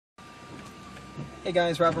Hey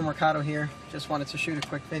guys, Robert Mercado here. Just wanted to shoot a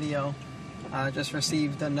quick video. Just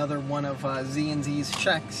received another one of Z&Z's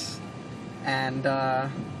checks, and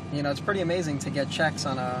you know, it's pretty amazing to get checks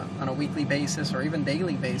on a weekly basis or even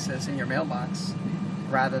daily basis in your mailbox,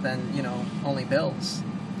 rather than, you know, only bills.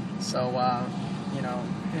 So you know,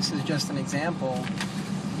 this is just an example,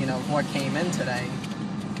 you know, of what came in today,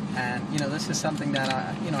 and you know, this is something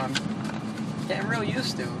that you know, I'm getting real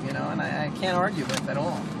used to, you know, and I can't argue with at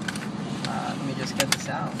all. Let me just get this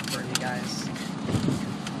out for you guys.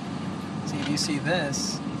 See, if you see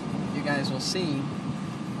this, you guys will see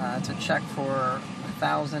it's a check for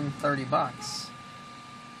 $1,030.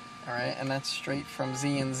 All right, and that's straight from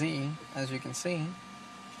Z&Z, as you can see.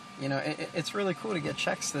 You know, it's really cool to get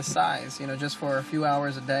checks this size, you know, just for a few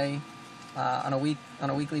hours a day, on a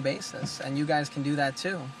weekly basis, and you guys can do that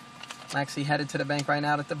too. I'm actually headed to the bank right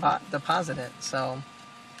now to deposit it, so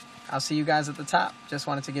I'll see you guys at the top. Just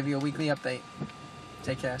wanted to give you a weekly update.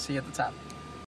 Take care. See you at the top.